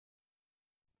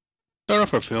Start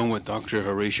off our film with Dr.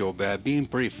 Horatio Bad being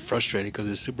pretty frustrated because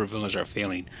his supervillains are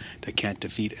failing. They can't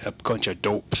defeat a bunch of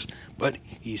dopes. But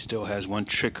he still has one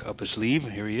trick up his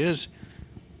sleeve. Here he is.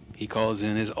 He calls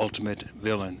in his ultimate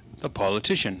villain, the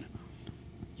politician.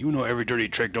 You know every dirty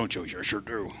trick, don't you? Sure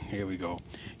do. Here we go.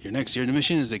 Your next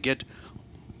mission is to get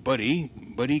Buddy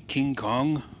King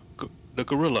Kong, the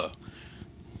gorilla.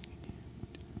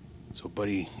 So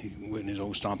Buddy, in his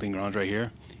old stomping grounds right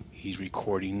here, he's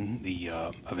recording the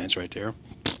events right there.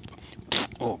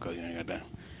 Oh, God, I got that.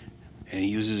 And he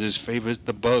uses his favorite,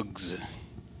 the bugs.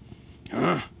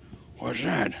 Huh? What's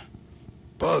that?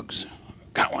 Bugs.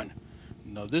 Got one.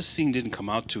 Now, this scene didn't come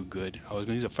out too good. I was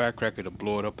going to use a firecracker to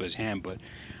blow it up his hand, but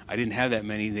I didn't have that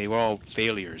many. They were all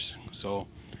failures. So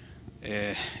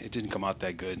it didn't come out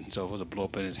that good. So it was a blow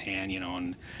up in his hand, you know,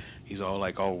 and he's all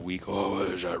like all weak. Oh,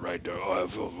 what is that right there? Oh, I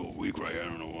feel weak right here. I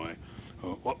don't know why.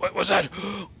 What was that?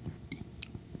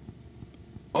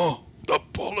 Oh, the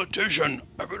politician.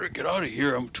 I better get out of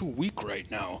here. I'm too weak right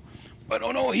now. But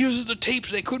oh no, he uses the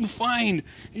tapes they couldn't find.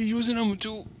 He's using them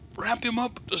to wrap him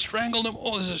up, to strangle him.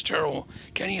 Oh, this is terrible.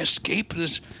 Can he escape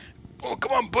this? Oh,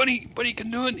 come on, Buddy. Buddy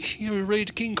can do it. You're ready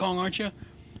to King Kong, aren't you?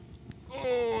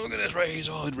 Oh, look at this right here. He's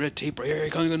all red tape right here.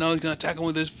 Now he's going to attack him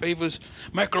with his famous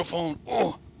microphone.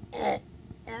 Oh.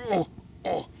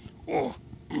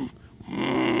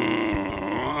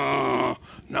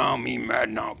 Now me mad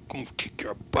now. Gonna kick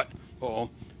your butt. Oh,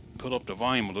 put up the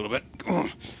volume a little bit.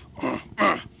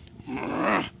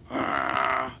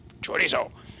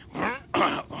 Chorizo.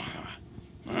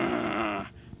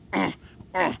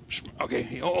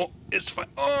 Okay. Oh, it's fine.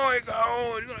 Oh,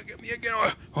 he's gonna get me again.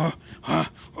 I'm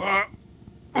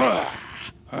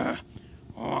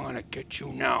gonna get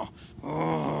you now.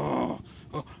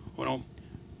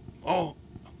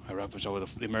 I wrap us over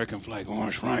the American flag. Oh,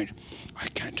 that's right. I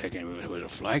can't take it with a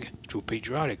flag. It's too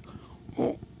patriotic.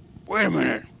 Oh, wait a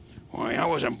minute. Well, I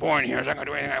wasn't born here, so I can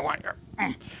do anything I want here.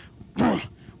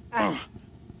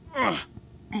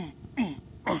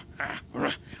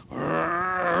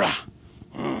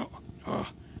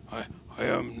 I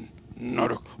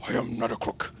am not a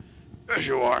crook. Yes,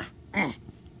 you are.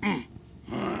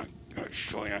 I'll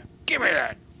show you. Give me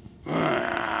that.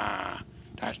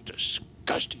 That's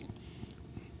disgusting.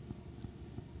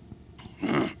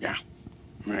 Yeah.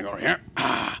 I'm gonna go here.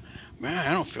 Man,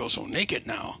 I don't feel so naked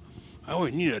now. I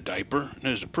always need a diaper.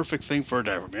 This is the perfect thing for a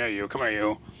diaper. Yeah, you. Come here,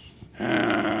 you.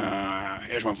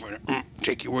 Here's one for you.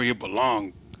 Take you where you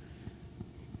belong.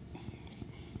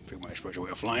 Figure my special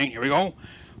way of flying. Here we go.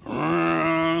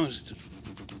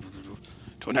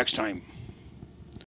 Till next time.